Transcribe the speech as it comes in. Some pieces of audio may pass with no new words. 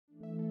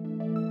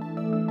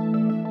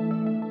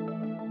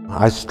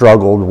I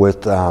struggled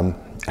with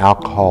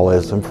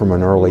alcoholism from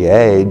an early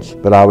age,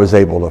 but I was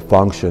able to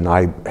function.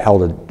 I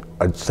held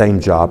a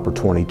same job for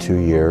 22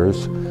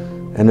 years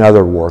and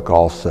other work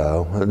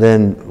also.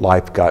 Then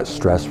life got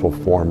stressful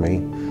for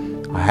me.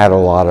 I had a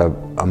lot of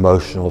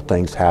emotional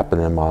things happen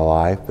in my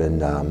life,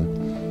 and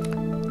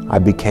I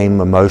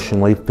became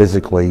emotionally,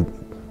 physically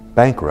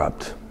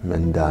bankrupt,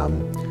 and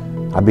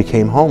I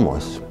became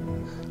homeless.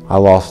 I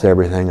lost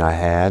everything I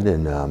had,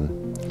 and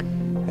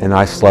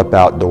I slept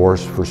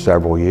outdoors for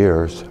several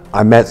years.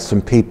 I met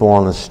some people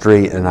on the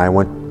street, and I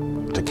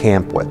went to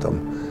camp with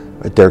them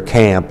at their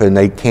camp, and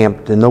they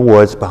camped in the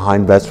woods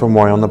behind Vets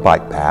Memorial on the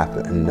bike path,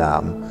 and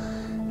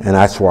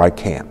that's where I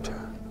camped.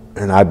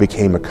 And I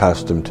became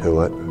accustomed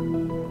to it.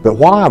 But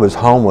while I was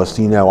homeless,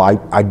 you know,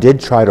 I did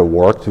try to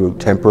work through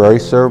temporary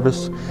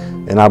service,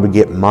 and I would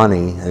get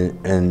money,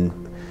 and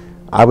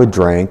I would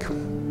drink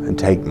and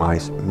take my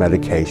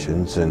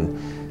medications,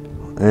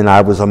 and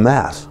I was a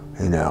mess.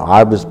 You know,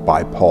 I was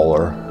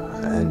bipolar,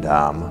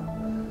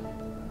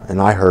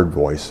 and I heard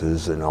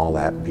voices and all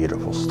that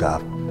beautiful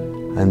stuff.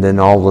 And then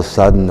all of a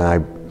sudden I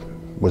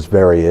was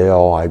very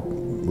ill. I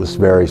was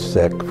very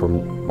sick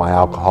from my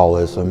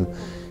alcoholism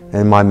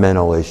and my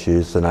mental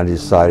issues, and I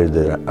decided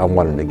that I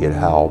wanted to get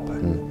help.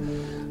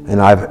 And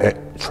I've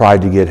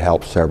tried to get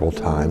help several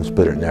times,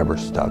 but it never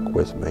stuck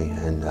with me.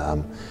 And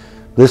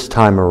this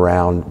time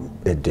around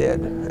it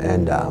did.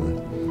 And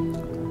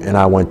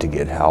I went to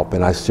get help,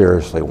 and I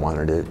seriously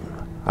wanted it.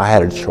 I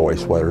had a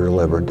choice whether to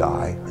live or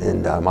die,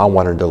 and I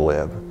wanted to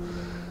live.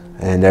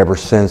 And ever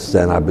since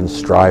then, I've been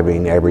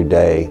striving every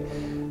day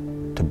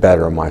to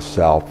better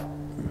myself,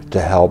 to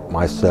help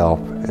myself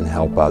and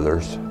help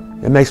others.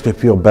 It makes me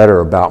feel better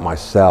about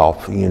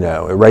myself, you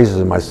know. It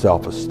raises my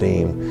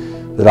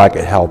self-esteem that I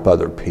could help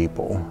other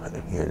people,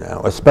 you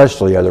know,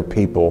 especially other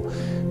people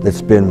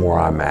that's been where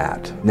I'm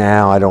at.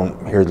 Now I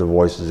don't hear the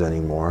voices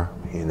anymore,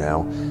 you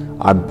know.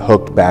 I'm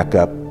hooked back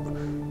up,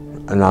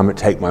 and I'm gonna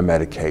take my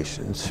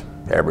medications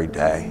every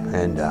day,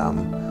 and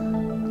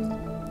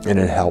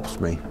it helps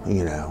me,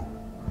 you know.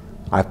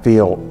 I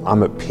feel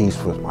I'm at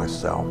peace with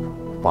myself,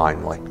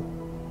 finally.